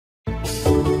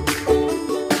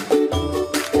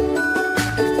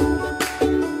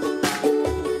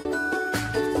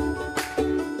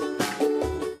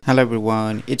Hello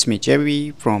everyone, it's me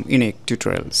JB from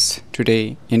UniqueTutorials.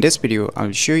 Today in this video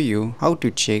I'll show you how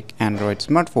to check Android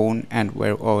smartphone and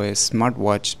Wear OS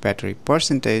smartwatch battery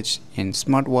percentage in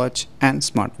smartwatch and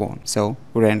smartphone. So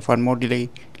without further more delay,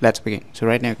 let's begin. So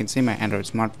right now you can see my Android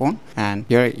smartphone, and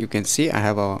here you can see I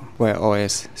have a Wear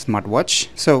OS smartwatch.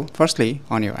 So firstly,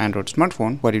 on your Android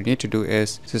smartphone, what you need to do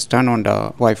is just turn on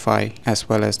the Wi-Fi as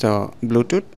well as the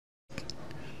Bluetooth,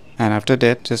 and after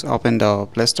that just open the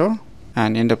Play Store.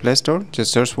 And in the Play Store,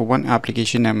 just search for one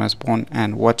application named as phone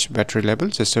and watch battery level.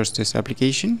 Just search this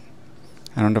application,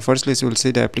 and on the first list you will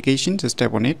see the application. Just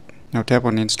tap on it. Now tap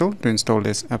on install to install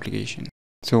this application.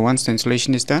 So once the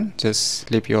installation is done,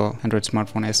 just leave your Android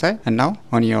smartphone aside, and now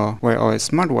on your Wear OS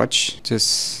smartwatch,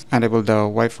 just enable the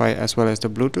Wi-Fi as well as the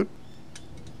Bluetooth.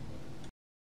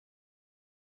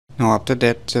 Now after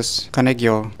that, just connect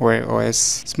your Wear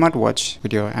OS smartwatch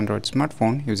with your Android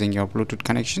smartphone using your Bluetooth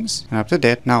connections. And after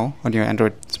that, now on your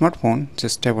Android smartphone,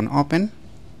 just tap on open.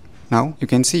 Now you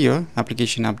can see your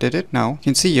application updated. Now you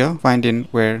can see your find in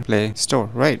Wear Play Store,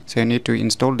 right? So you need to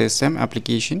install this same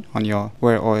application on your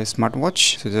Wear OS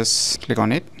smartwatch. So just click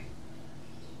on it.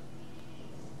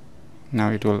 Now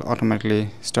it will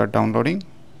automatically start downloading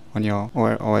on your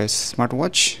Wear OS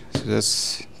smartwatch. So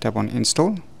just tap on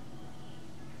install.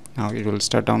 Now it will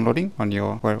start downloading on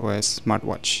your Wear OS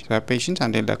smartwatch. So have patience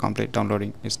until the complete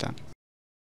downloading is done.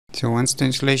 So once the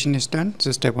installation is done,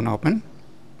 just tap on open.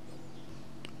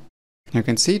 You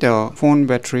can see the phone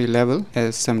battery level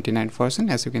is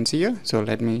 79%, as you can see here. So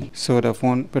let me show the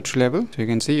phone battery level. So you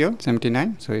can see here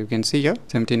 79. So you can see here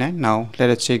 79. Now let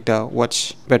us check the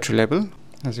watch battery level.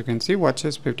 As you can see, watch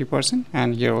is 50%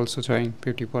 and here also showing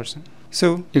 50%.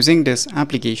 So using this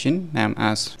application named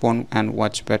as phone and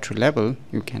watch battery level,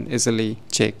 you can easily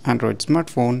check Android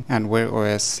smartphone and Wear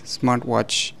OS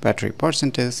smartwatch battery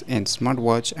percentage in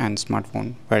smartwatch and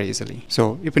smartphone very easily.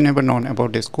 So if you never known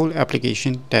about this cool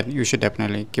application, then you should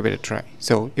definitely give it a try.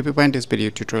 So if you find this video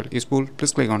tutorial useful,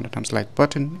 please click on the thumbs like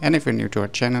button, and if you're new to our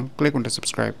channel, click on the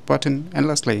subscribe button, and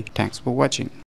lastly, thanks for watching.